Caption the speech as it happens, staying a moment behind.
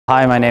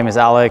Hi, my name is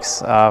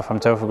Alex from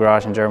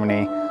Tofugarage in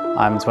Germany.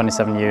 I'm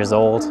 27 years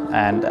old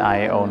and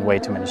I own way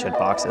too many shit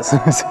boxes.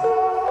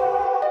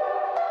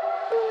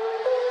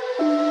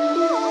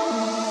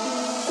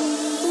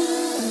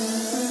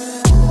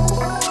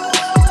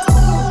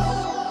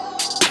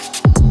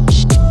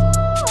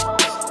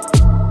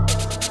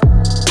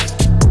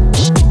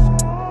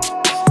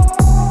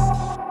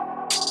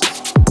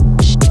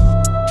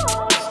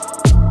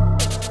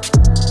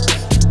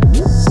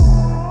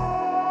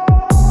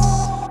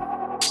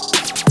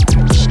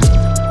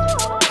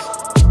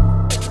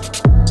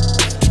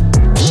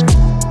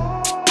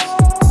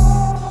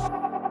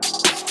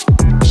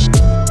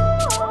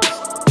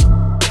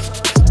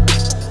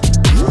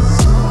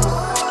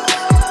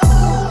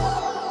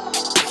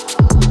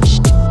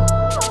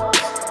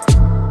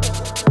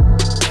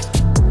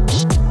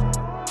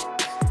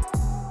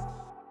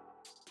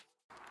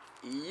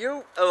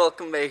 Yo, en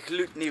welkom bij een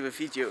gloednieuwe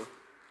video.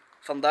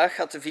 Vandaag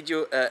gaat de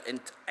video in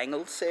het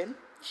Engels zijn.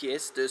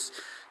 Dus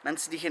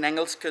mensen die geen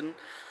Engels kunnen,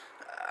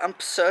 I'm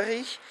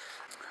sorry.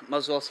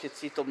 Maar zoals je het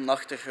ziet op de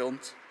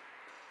achtergrond,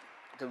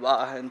 de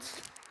wagens.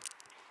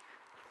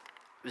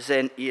 We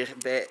zijn hier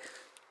bij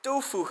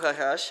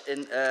Tofugarage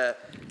in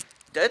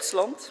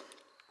Duitsland.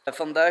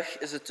 Vandaag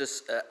is het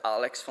dus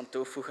Alex van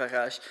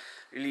Tofugarage.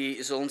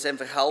 Jullie zullen zijn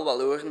verhaal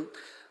wel horen.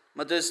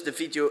 Maar dus de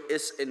video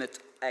is in het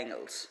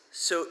Engels.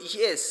 So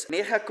yes,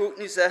 meer ga ik ook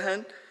niet zeggen.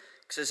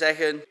 Ik zou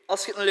zeggen,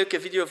 als je het een leuke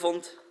video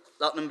vond,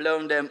 laat een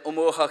blauwe duim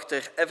omhoog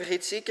achter. En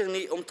vergeet zeker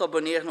niet om te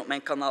abonneren op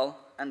mijn kanaal.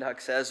 En dan ga ik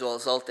zeggen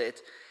zoals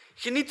altijd,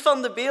 geniet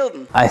van de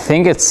beelden. I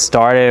think it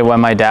started when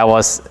my dad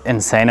was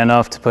insane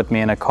enough to put me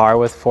in a car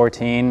with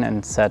 14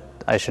 and said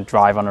I should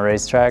drive on a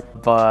racetrack.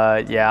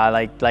 But yeah,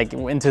 like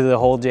into the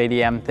whole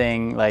JDM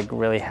thing, like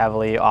really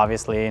heavily,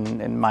 obviously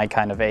in my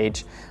kind of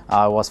age.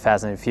 Was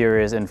Fast and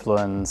Furious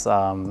influence.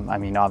 I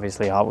mean,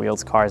 obviously Hot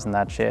Wheels cars and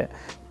that shit.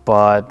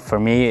 But for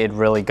me, it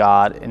really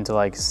got into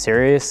like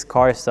serious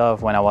car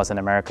stuff when I was in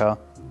America.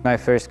 My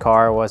first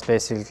car was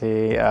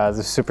basically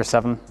the Super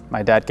 7.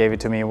 My dad gave it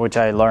to me, which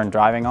I learned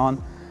driving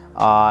on.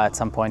 At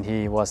some point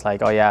he was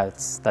like, oh yeah,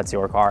 that's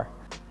your car.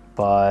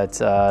 But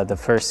the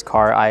first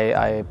car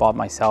I bought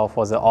myself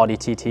was an Audi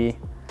TT.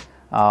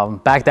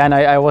 Back then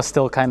I was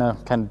still kind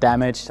of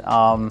damaged.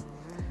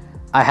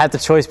 I had the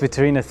choice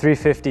between a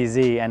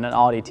 350Z and an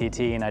Audi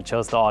TT, and I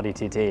chose the Audi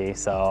TT.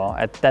 So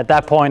at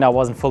that point I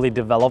wasn't fully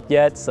developed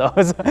yet, so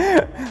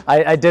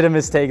I did a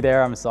mistake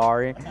there, I'm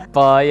sorry.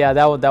 But yeah,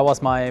 that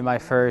was my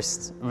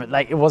first,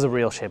 like, it was a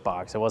real shit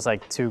box. It was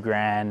like $2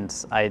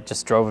 grand. I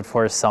just drove it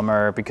for a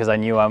summer because I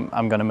knew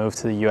I'm gonna move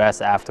to the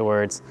US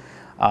afterwards.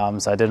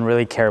 So I didn't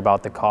really care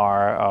about the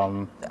car.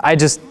 I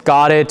just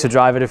got it to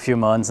drive it a few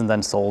months and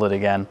then sold it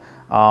again.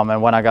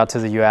 And when I got to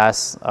the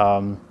US,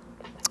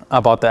 I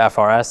bought the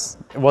FRS.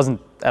 It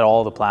wasn't at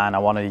all the plan. I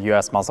wanted a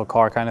US muscle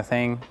car kind of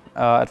thing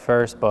at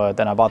first, but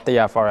then I bought the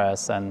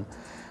FRS and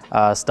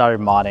started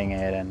modding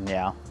it, and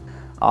yeah.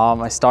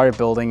 I started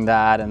building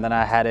that, and then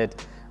I had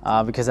it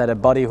because I had a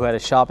buddy who had a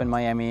shop in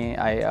Miami.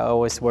 I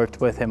always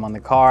worked with him on the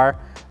car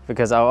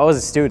because I was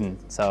a student,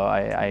 so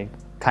I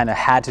kind of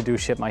had to do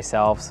shit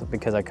myself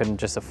because I couldn't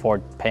just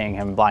afford paying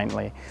him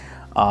blindly.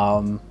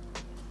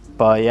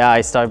 But yeah,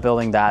 I started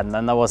building that, and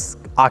then I was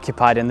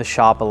occupied in the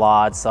shop a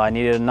lot, so I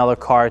needed another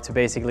car to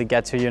basically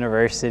get to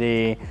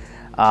university.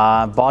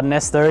 Bought an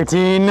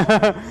S13,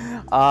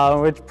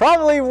 which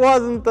probably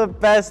wasn't the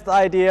best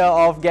idea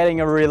of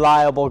getting a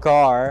reliable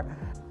car.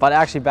 But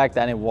actually back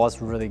then it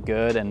was really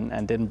good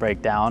and didn't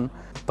break down.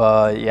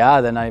 But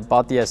yeah, then I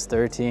bought the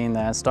S13,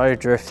 then I started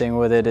drifting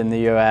with it in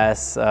the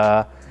US.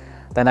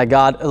 Then I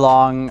got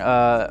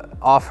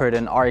offered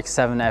an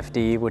RX-7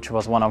 FD, which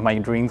was one of my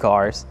dream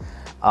cars.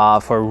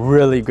 For a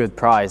really good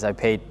price. I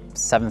paid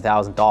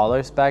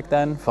 $7,000 back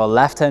then for a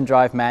left-hand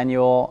drive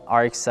manual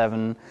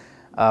RX-7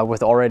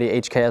 with already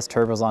HKS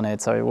turbos on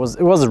it. So it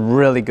was a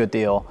really good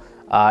deal,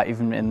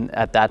 even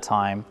at that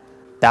time.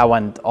 That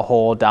went a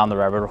whole down the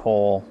rabbit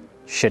hole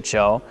shit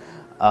show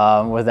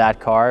with that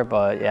car.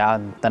 But yeah,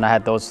 then I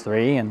had those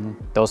three, and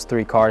those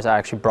three cars I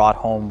actually brought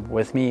home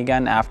with me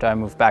again after I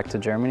moved back to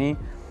Germany.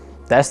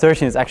 The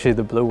S13 is actually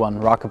the blue one,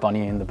 Rocket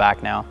Bunny in the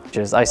back now.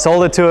 I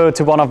sold it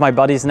to one of my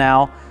buddies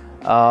now.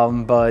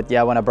 But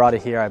yeah, when I brought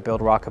it here, I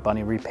built Rocket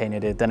Bunny,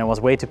 repainted it. Then it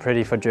was way too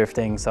pretty for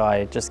drifting, so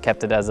I just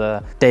kept it as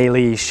a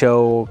daily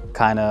show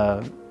kind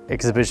of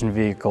exhibition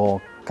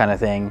vehicle kind of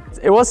thing.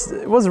 It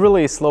was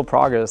really slow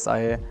progress.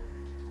 I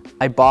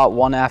bought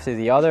one after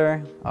the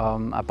other.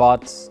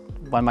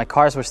 When my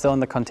cars were still in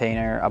the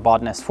container, I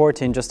bought an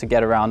S14 just to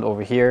get around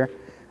over here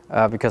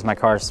because my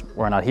cars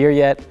were not here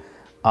yet.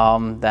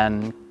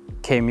 Then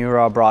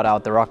K-Mura brought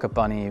out the Rocket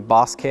Bunny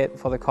boss kit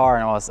for the car,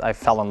 and I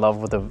fell in love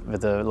with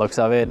the looks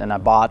of it, and I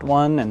bought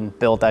one and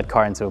built that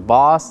car into a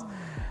boss.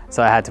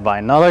 So I had to buy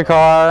another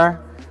car.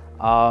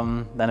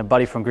 Then a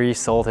buddy from Greece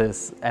sold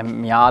his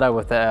Miata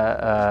with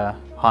a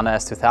Honda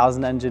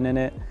S2000 engine in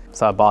it.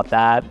 So I bought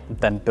that,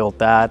 then built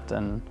that,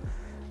 and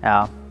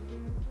yeah.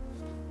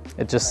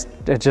 It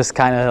just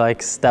kind of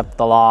like stepped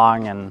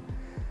along, and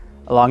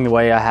along the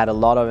way I had a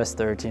lot of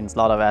S13s, a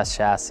lot of S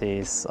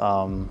chassis,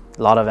 a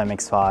lot of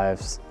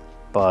MX-5s,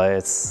 but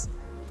it's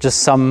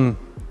just some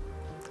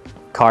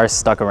cars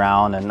stuck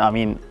around. And I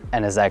mean,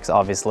 NSX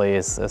obviously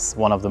is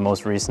one of the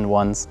most recent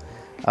ones.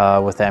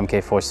 With the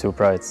MK4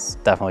 Supra, it's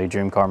definitely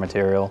dream car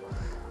material.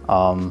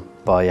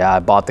 But yeah, I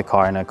bought the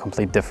car in a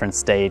complete different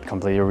state,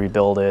 completely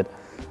rebuilt it.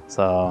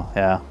 So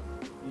yeah.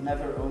 You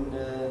never owned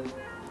a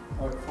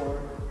Mark IV?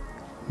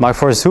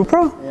 Mark IV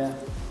Supra? Yeah.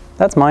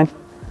 That's mine.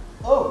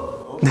 Oh.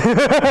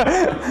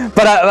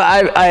 But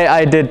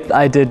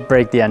I did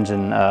break the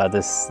engine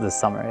this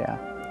summer,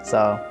 yeah.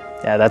 So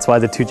yeah, that's why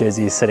the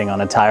 2JZ is sitting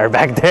on a tire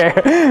back there.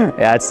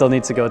 Yeah, it still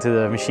needs to go to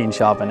the machine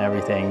shop and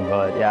everything,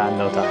 but yeah,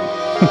 no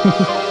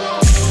time.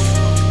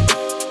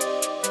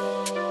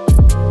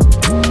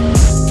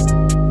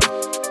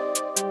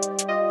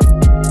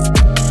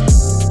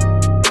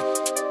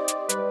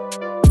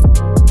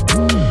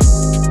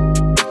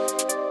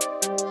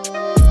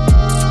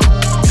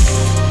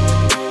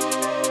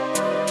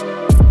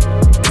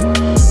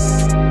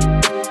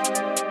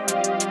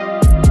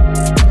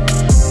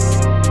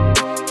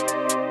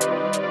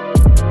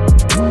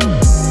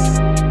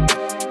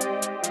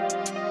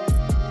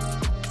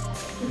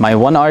 My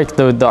one ARC,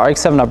 the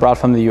ARC-7 I brought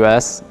from the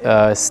US,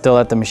 is still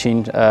at the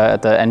machine,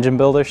 at the engine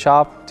builder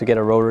shop to get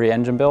a rotary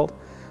engine build,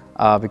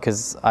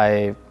 because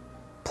the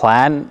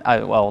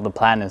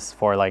plan is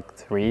for like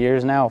 3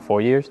 years now, 4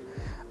 years,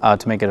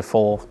 to make it a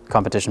full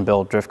competition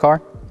build drift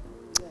car.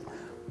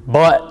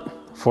 But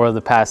for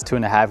the past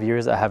 2.5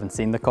 years, I haven't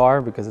seen the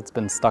car because it's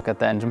been stuck at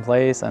the engine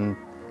place, and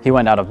he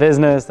went out of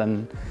business,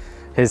 and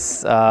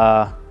his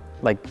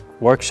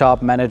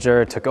workshop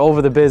manager took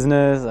over the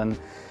business and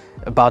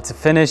about to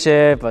finish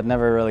it, but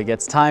never really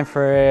gets time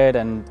for it,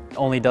 and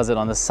only does it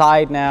on the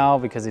side now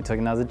because he took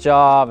another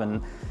job,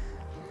 and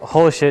a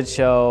whole shit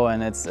show,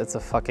 and it's a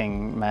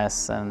fucking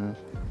mess and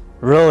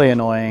really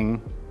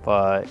annoying.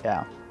 But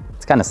yeah,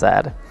 it's kind of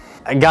sad.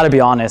 I gotta be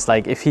honest,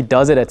 like if he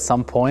does it at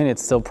some point,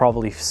 it's still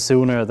probably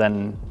sooner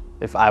than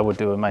if I would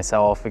do it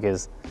myself,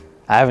 because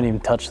I haven't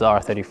even touched the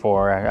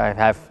R34. I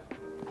have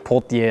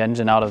pulled the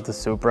engine out of the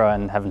Supra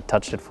and haven't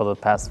touched it for the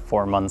past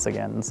 4 months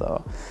again.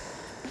 So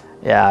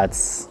yeah,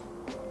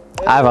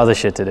 I have other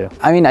shit to do.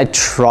 I mean, I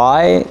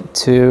try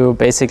to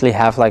basically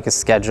have like a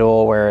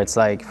schedule where it's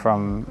like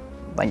from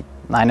like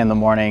 9 in the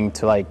morning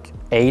to like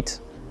 8,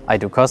 I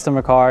do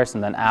customer cars,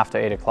 and then after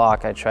 8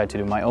 o'clock, I try to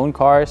do my own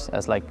cars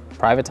as like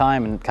private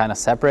time and kind of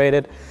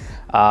separated.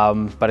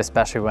 But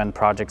especially when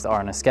projects are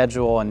on a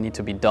schedule and need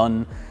to be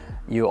done,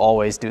 you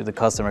always do the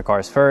customer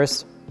cars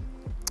first.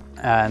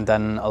 And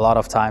then a lot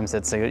of times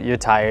it's you're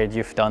tired,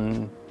 you've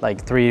done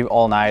like 3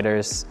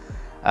 all-nighters,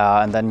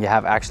 and then you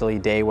have actually a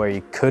day where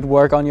you could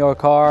work on your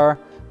car,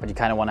 but you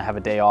kind of want to have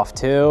a day off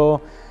too.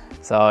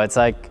 So it's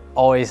like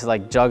always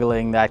like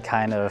juggling that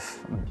kind of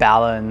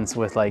balance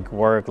with like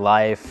work,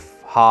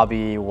 life,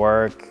 hobby,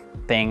 work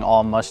thing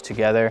all mushed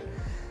together.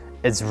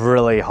 It's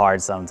really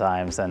hard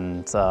sometimes.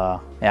 And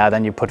yeah,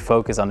 then you put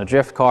focus on the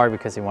drift car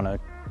because you want to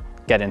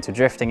get into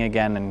drifting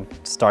again and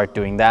start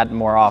doing that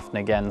more often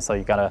again. So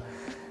you gotta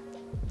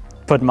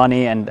put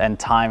money and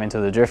time into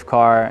the drift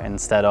car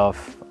instead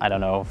of, I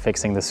don't know,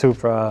 fixing the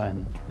Supra.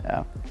 And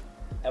yeah.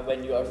 And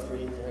when you are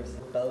free, there's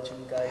the Belgian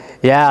guy.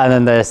 Yeah, and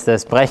then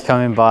there's Brecht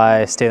coming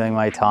by, stealing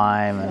my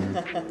time,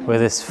 and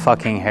with his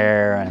fucking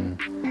hair, and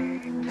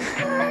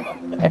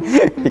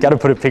you gotta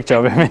put a picture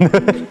of him in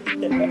the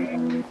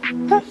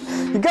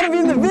You gotta be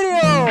in the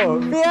video!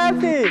 Be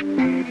happy!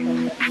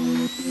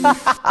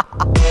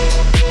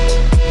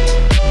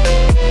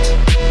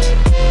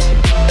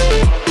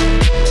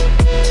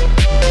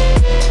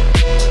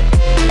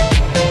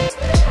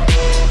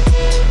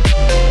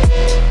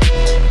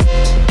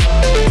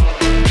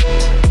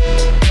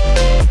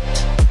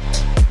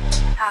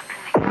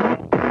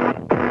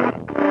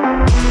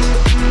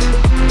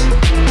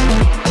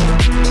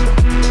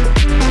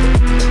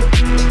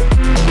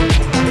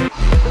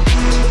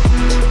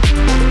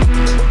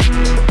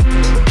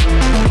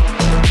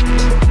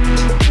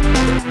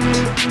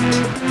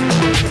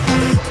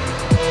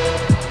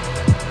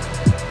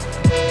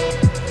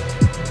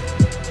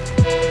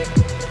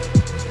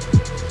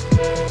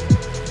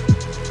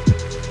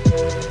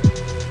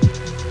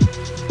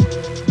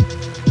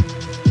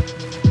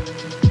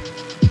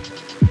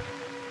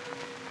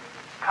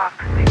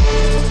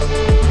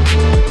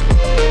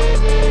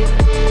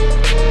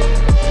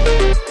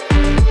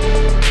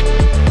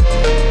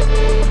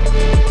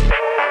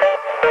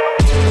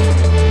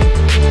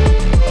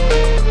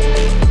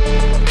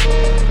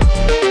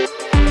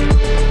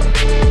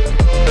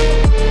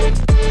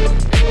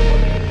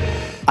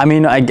 I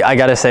mean, I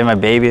gotta say my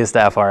baby is the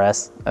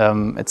FRS.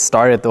 It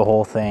started the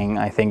whole thing.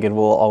 I think it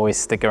will always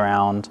stick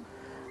around.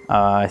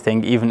 I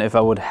think even if I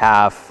would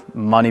have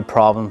money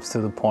problems to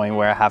the point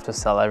where I have to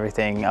sell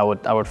everything, I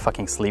would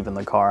fucking sleep in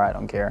the car. I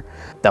don't care.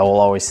 That will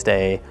always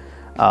stay.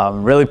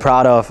 Really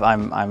proud of.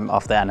 I'm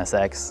of the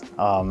NSX.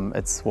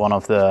 It's one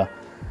of the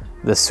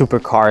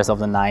supercars of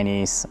the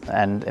 90s,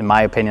 and in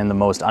my opinion, the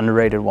most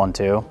underrated one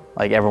too.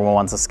 Like everyone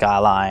wants a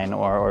Skyline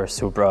or a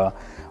Supra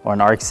or an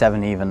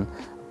ARC-7 even.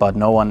 but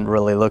no one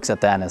really looks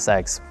at the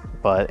NSX.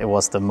 But it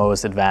was the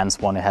most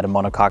advanced one. It had a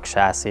monocoque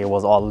chassis, it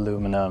was all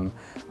aluminum.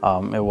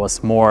 It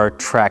was more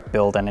track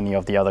built than any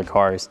of the other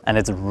cars, and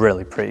it's a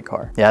really pretty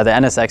car. Yeah, the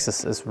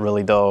NSX is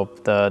really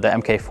dope. The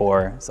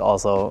MK4 is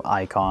also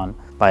icon.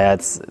 But yeah,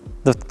 it's,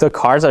 the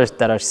cars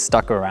that are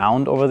stuck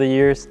around over the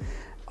years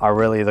are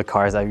really the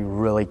cars that you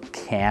really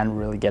can't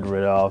really get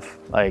rid of.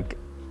 Like,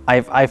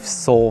 I've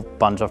sold a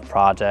bunch of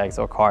projects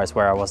or cars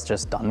where I was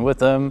just done with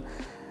them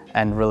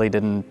and really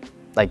didn't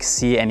like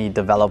see any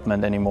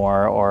development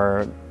anymore,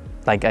 or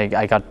like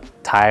I got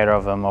tired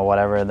of them or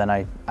whatever, then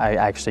I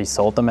actually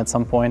sold them at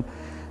some point.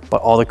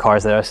 But all the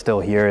cars that are still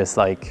here is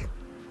like,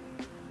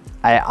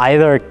 I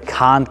either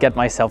can't get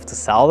myself to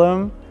sell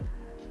them,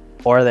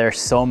 or they're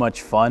so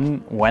much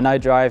fun when I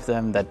drive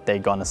them that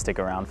they're gonna stick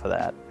around for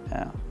that.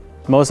 Yeah.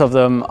 Most of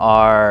them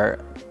are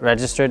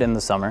registered in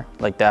the summer,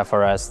 like the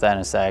FRS, the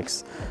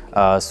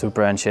NSX,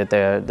 Supra and shit.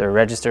 They're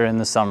registered in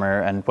the summer,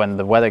 and when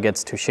the weather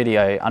gets too shitty,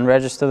 I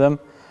unregister them.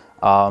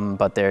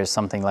 But there's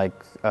something like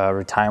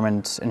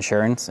retirement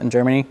insurance in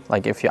Germany.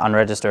 Like if you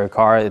unregister a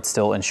car, it's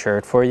still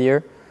insured for a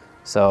year.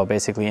 So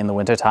basically in the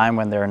winter time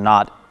when they're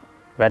not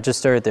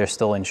registered, they're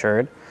still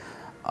insured.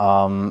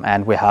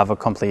 And we have a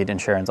complete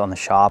insurance on the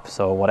shop.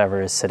 So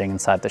whatever is sitting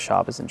inside the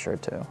shop is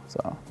insured too.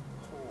 So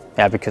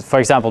yeah, because for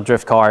example,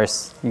 drift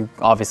cars, you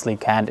obviously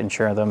can't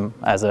insure them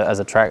as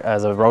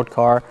a road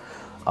car.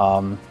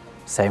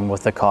 Same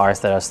with the cars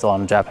that are still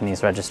on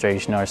Japanese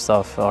registration or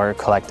stuff, or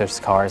collector's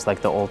cars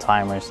like the old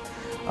timers.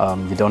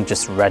 You don't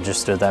just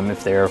register them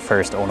if they're a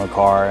first owner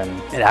car, and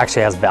it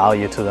actually has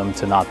value to them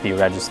to not be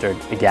registered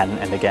again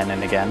and again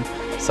and again.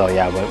 So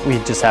yeah, but we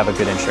just have a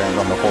good insurance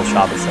on the whole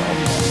shop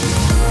itself.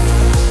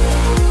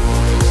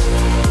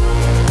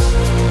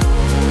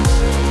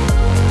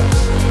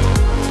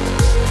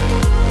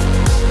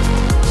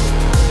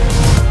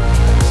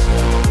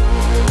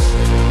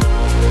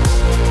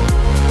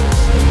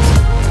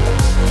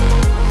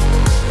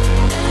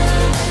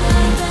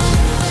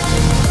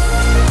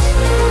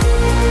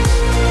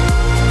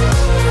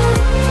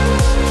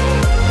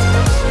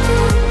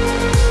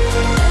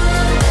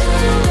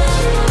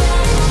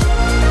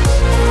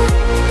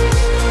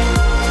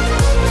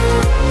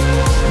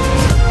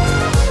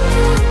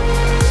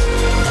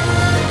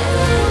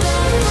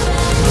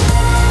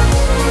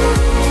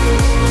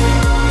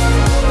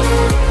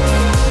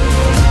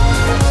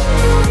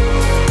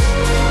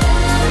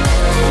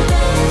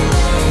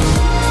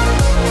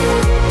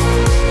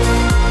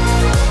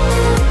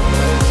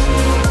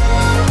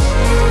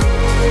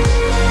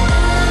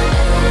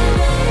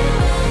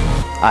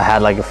 I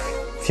had like a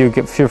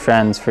few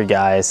friends, few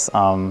guys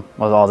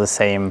with all the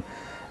same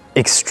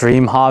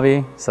extreme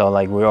hobby. So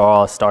like we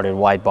all started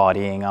white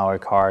bodying our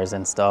cars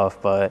and stuff,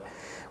 but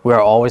we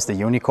were always the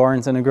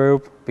unicorns in the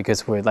group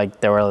because we're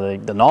like, there were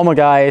like the normal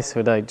guys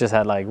who like just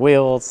had like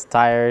wheels,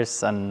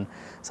 tires, and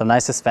some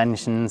nice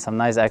suspension, some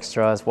nice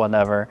extras,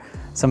 whatever,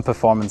 some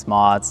performance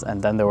mods.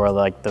 And then there were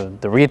like the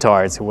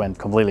retards who went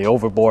completely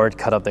overboard,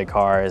 cut up their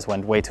cars,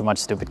 went way too much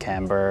stupid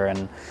camber,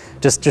 and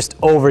just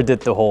overdid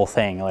the whole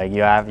thing. Like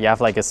you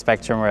have like a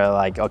spectrum where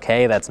like,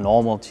 okay, that's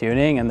normal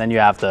tuning, and then you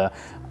have the,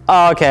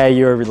 oh, okay,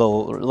 you're a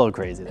little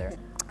crazy there.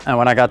 And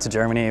when I got to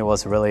Germany, it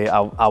was really,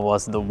 I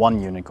was the one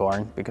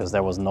unicorn because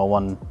there was no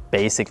one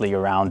basically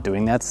around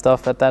doing that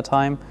stuff at that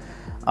time.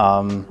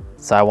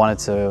 So I wanted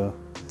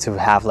to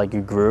have like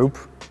a group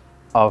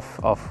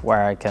of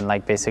where I can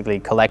like basically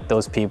collect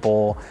those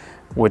people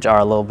which are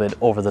a little bit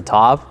over the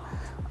top,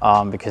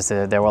 because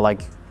there were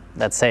like,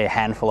 let's say a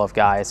handful of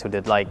guys who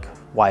did like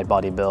wide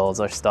body builds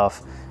or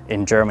stuff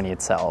in Germany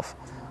itself.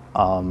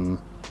 And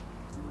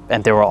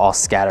they were all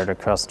scattered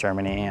across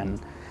Germany. And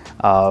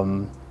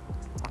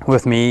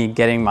with me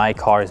getting my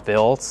cars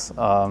built,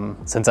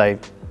 since I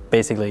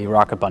basically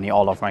rocket bunny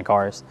all of my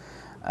cars,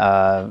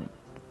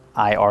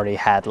 I already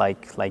had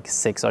like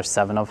 6 or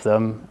 7 of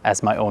them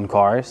as my own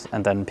cars,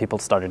 and then people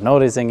started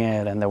noticing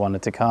it and they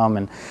wanted to come,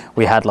 and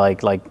we had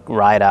like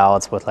ride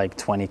outs with like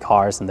 20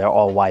 cars, and they're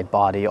all wide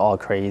body, all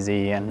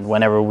crazy. And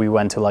whenever we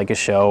went to like a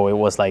show, it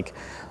was like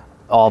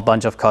all a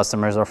bunch of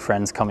customers or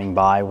friends coming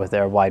by with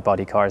their wide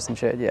body cars and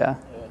shit. Yeah.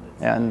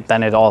 And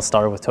then it all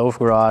started with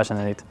Tofugarage,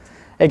 and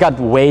it got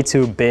way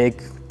too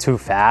big too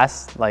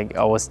fast. Like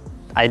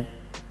I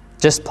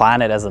just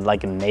planned it as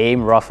like a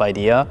name, rough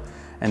idea,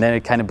 and then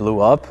it kind of blew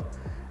up,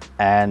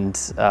 and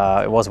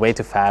it was way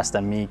too fast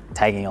and me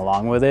tagging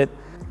along with it.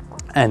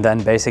 And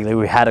then basically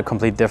we had a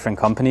complete different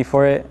company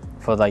for it,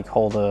 for like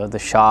the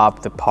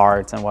shop, the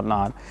parts and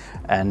whatnot.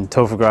 And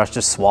Tofugarage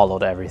just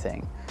swallowed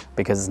everything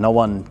because no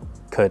one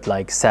could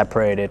like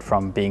separate it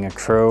from being a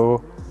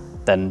crew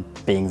than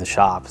being the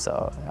shop.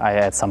 So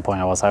at some point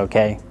I was like,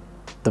 okay,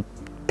 the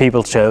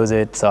people chose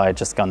it, so I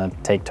just gonna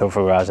take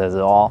Tofugarage as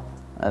it all.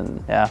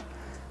 And yeah.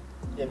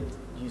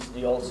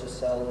 You also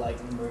sell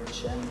like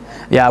merch and...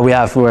 Yeah, we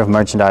have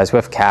merchandise, we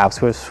have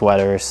caps, we have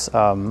sweaters,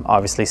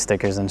 obviously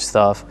stickers and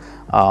stuff,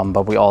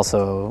 but we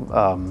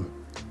also,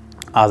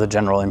 as a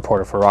general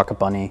importer for Rocket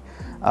Bunny,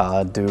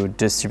 do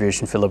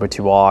distribution for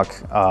Liberty Walk,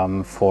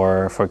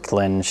 for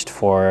Clinched,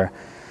 for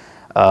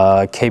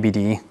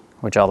KBD,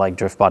 which are like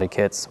drift body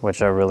kits,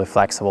 which are really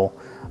flexible.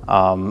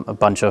 A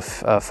bunch of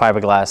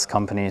fiberglass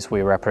companies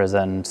we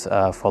represent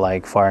for,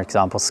 like, for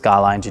example,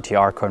 Skyline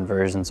GTR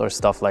conversions or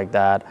stuff like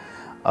that.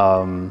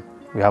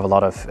 We have a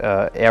lot of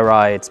air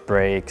rides,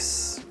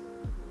 brakes,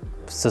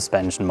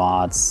 suspension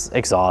mods,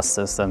 exhaust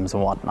systems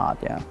and whatnot,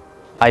 yeah.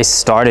 I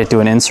started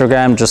doing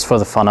Instagram just for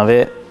the fun of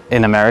it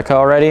in America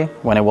already,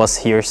 when it was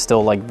here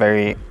still like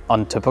very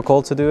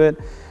untypical to do it.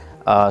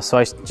 So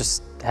I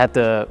just had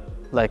the,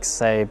 like,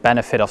 say,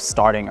 benefit of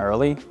starting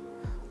early.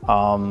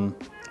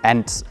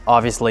 And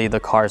obviously the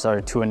cars are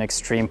to an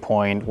extreme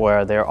point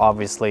where they're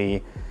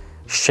obviously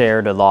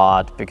shared a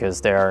lot because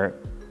they're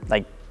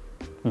like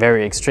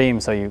very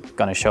extreme. So you're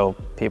gonna show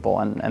people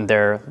and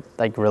they're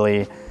like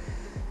really,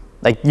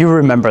 like, you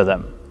remember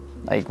them.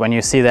 Like when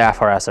you see the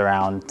FRS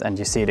around and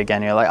you see it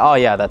again, you're like, oh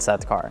yeah, that's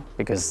that car,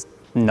 because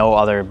no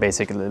other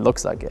basically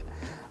looks like it.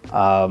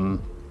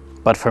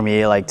 But for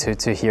me, like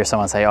to hear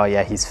someone say, oh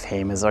yeah, he's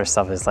famous or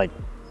stuff, is like,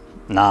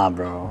 nah,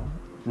 bro.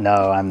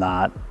 No, I'm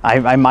not.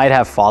 I might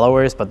have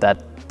followers, but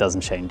that doesn't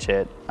change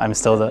it. I'm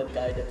still the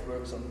guy that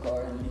works on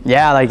car.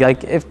 Yeah,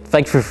 like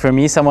for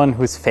me, someone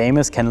who's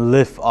famous can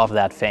live off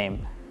that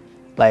fame.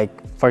 Like,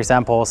 for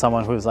example,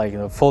 someone who's like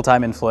a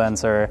full-time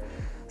influencer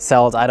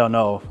sells, I don't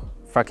know,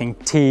 fucking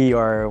tea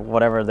or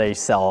whatever they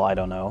sell, I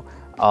don't know,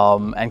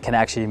 and can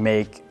actually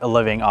make a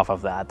living off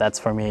of that. That's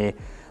for me,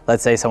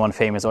 let's say someone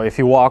famous, or if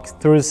you walk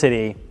through the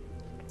city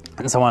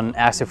and someone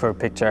asks you for a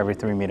picture every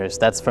 3 meters,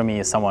 that's for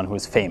me is someone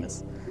who's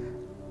famous.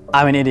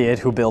 I'm an idiot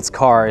who builds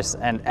cars,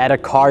 and at a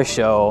car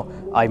show,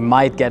 I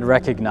might get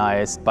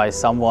recognized by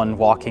someone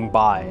walking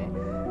by,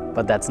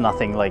 but that's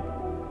nothing like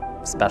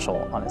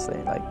special,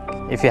 honestly. Like,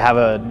 if you have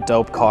a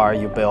dope car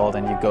you build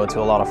and you go to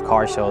a lot of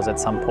car shows, at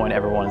some point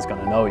everyone is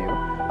gonna know you.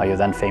 Are you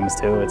then famous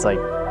too? It's like,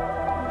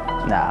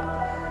 nah.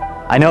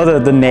 I know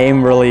that the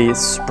name really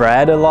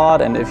spread a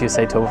lot, and if you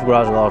say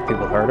Tofugarage, a lot of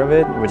people heard of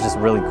it, which is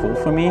really cool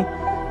for me.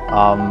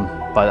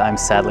 But I'm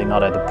sadly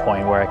not at a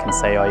point where I can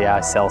say, oh yeah, I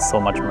sell so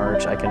much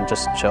merch, I can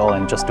just chill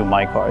and just do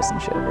my cars and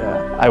shit.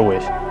 Yeah, I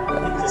wish.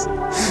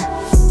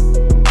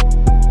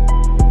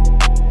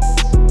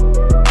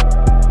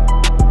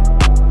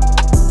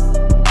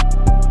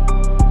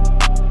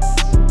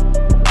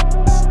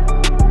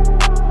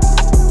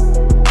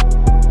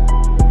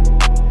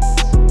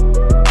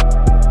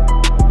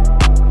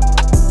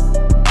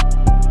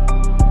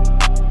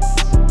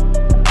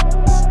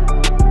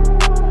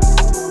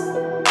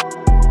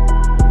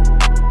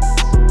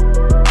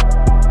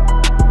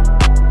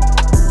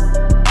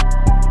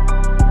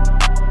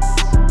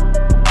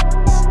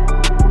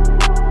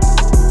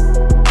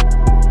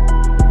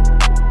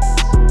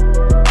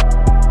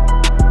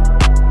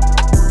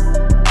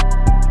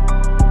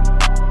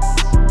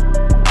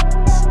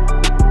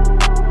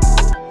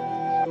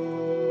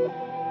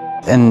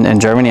 In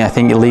Germany, I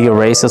think illegal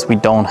races, we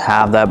don't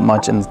have that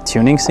much in the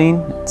tuning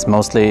scene. It's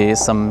mostly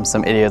some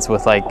idiots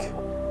with like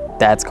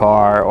dad's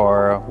car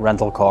or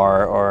rental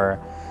car, or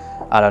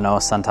I don't know,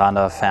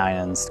 Santander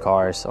financed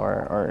cars,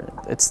 or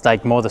it's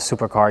like more the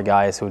supercar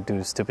guys who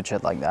do stupid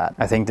shit like that.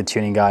 I think the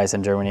tuning guys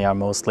in Germany are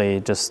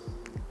mostly just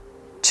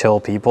chill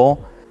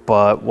people.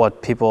 But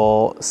what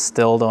people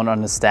still don't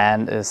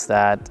understand is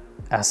that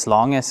as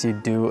long as you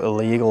do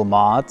illegal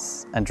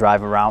mods and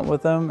drive around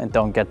with them and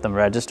don't get them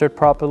registered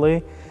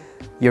properly,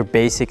 you're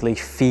basically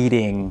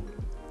feeding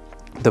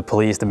the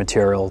police the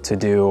material to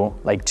do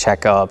like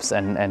checkups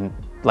and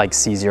like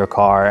seize your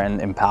car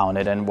and impound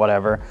it and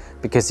whatever,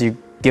 because you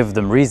give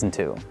them reason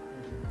to.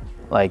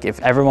 Like, if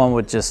everyone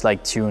would just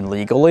like tune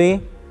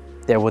legally,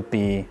 there would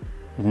be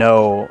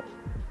no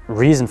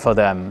reason for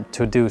them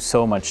to do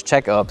so much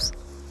checkups,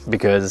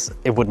 because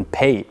it wouldn't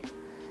pay.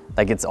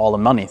 Like, it's all a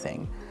money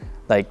thing.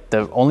 Like,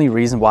 the only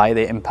reason why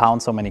they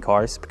impound so many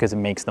cars is because it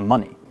makes them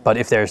money. But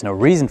if there's no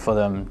reason for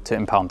them to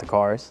impound the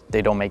cars,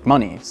 they don't make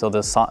money. So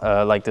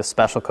the like the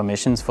special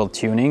commissions for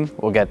tuning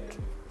will get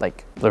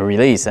like the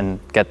release and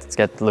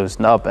get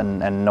loosened up,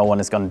 and no one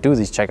is going to do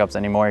these checkups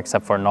anymore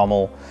except for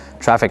normal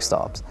traffic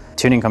stops.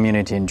 Tuning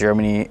community in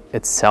Germany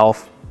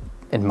itself,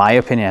 in my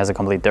opinion, has a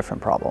completely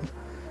different problem,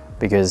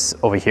 because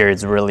over here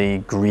it's really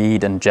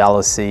greed and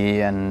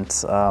jealousy, and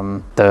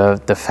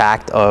the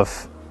fact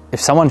of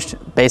if someone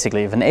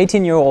basically if an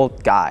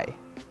 18-year-old guy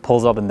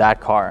pulls up in that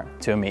car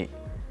to me,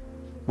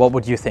 what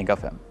would you think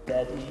of him?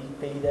 That he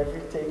paid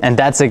everything. And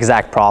that's the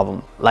exact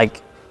problem.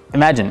 Like,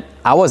 imagine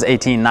I was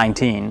 18,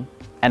 19,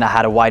 and I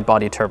had a wide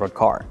body turbo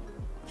car.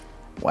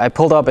 I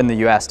pulled up in the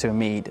US to a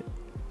meet,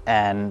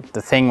 and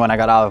the thing when I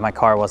got out of my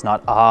car was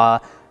not,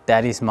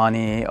 daddy's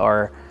money,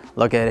 or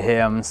look at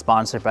him,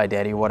 sponsored by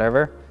daddy,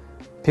 whatever.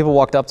 People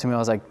walked up to me, I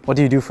was like, what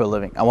do you do for a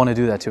living? I want to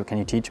do that too, can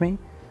you teach me?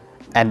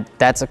 And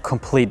that's a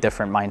complete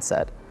different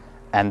mindset.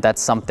 And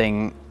that's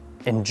something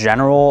in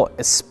general,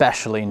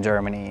 especially in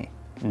Germany,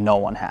 no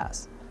one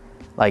has.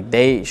 Like,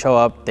 they show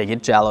up, they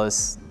get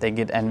jealous, they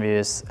get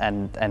envious,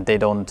 and they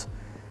don't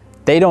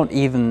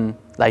even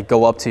like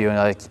go up to you and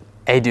like,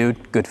 hey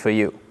dude, good for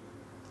you.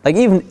 Like,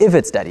 even if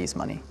it's daddy's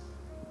money,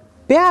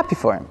 be happy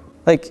for him.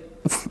 Like,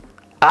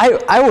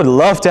 I would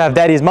love to have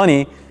daddy's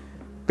money,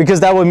 because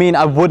that would mean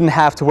I wouldn't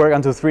have to work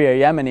until 3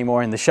 a.m.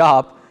 anymore in the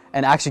shop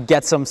and actually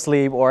get some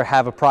sleep or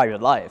have a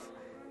private life.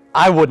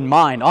 I wouldn't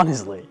mind,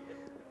 honestly,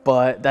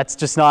 but that's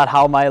just not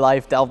how my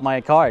life dealt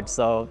my cards.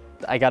 So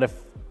I gotta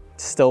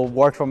still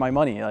work for my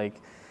money. Like,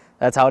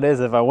 that's how it is.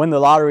 If I win the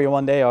lottery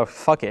one day, or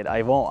fuck it,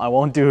 I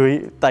won't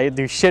do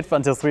shit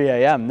until 3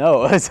 a.m.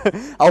 No,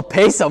 I'll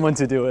pay someone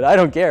to do it. I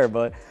don't care.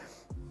 But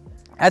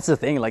that's the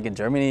thing. Like in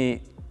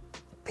Germany,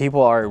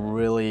 people are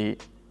really,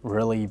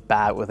 really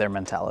bad with their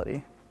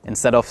mentality.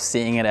 Instead of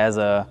seeing it as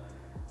a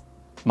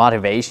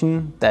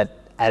motivation that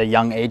at a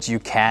young age you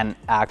can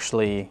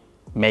actually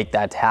make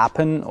that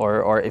happen,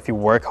 or if you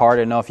work hard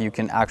enough you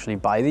can actually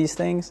buy these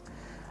things,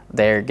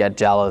 they get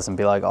jealous and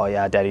be like, oh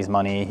yeah, daddy's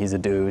money, he's a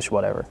douche,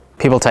 whatever.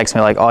 People text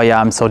me like, oh yeah,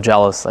 I'm so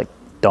jealous. Like,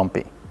 don't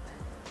be.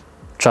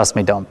 Trust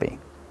me, don't be.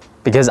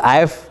 Because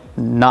I've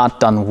not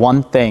done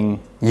one thing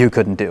you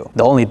couldn't do.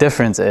 The only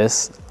difference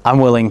is I'm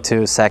willing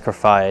to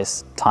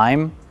sacrifice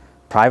time,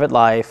 private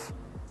life,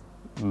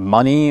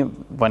 money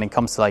when it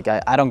comes to like,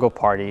 I don't go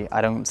party,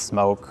 I don't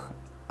smoke.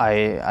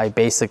 I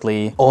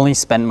basically only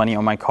spend money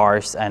on my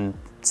cars and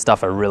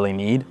stuff I really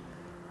need.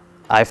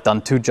 I've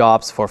done 2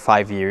 jobs for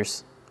 5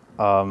 years.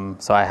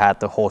 So I had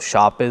the whole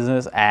shop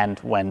business and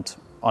went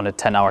on a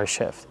 10-hour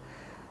shift.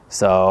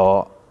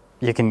 So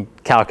you can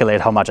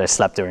calculate how much I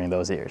slept during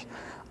those years.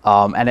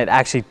 And it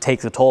actually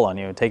takes a toll on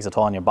you. It takes a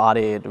toll on your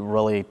body. It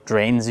really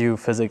drains you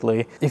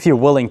physically. If you're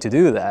willing to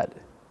do that,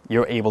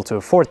 you're able to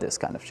afford this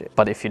kind of shit.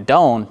 But if you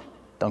don't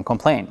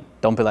complain.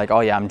 Don't be like, oh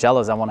yeah, I'm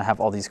jealous, I want to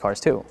have all these cars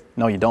too.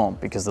 No, you don't,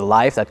 because the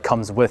life that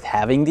comes with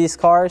having these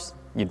cars,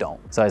 you don't.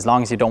 So as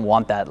long as you don't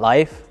want that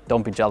life,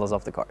 don't be jealous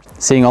of the cars.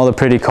 Seeing all the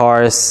pretty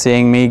cars,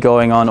 seeing me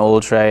going on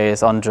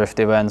ultras, on drift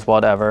events,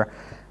 whatever,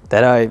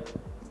 that I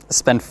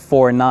spent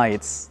 4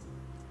 nights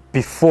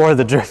before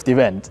the drift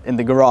event in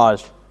the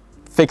garage,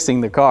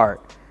 fixing the car,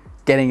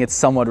 getting it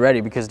somewhat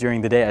ready, because during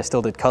the day I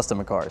still did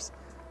customer cars.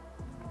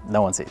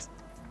 No one sees.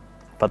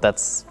 But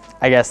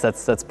I guess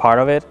that's part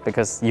of it,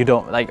 because you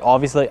don't, like,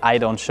 obviously I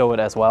don't show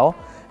it as well.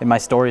 In my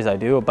stories I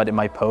do, but in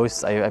my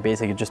posts, I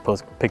basically just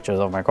post pictures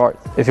of my cars.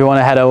 If you want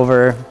to head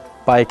over,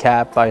 buy a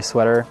cap, buy a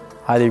sweater,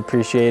 highly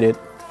appreciate it.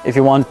 If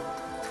you want,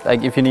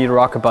 like, if you need a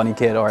rocker bunny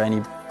kit or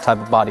any type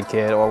of body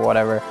kit or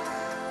whatever,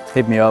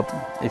 hit me up.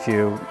 If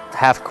you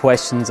have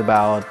questions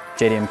about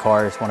JDM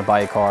cars, want to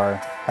buy a car,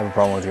 have a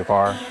problem with your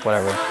car,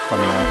 whatever, let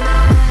me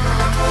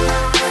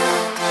know.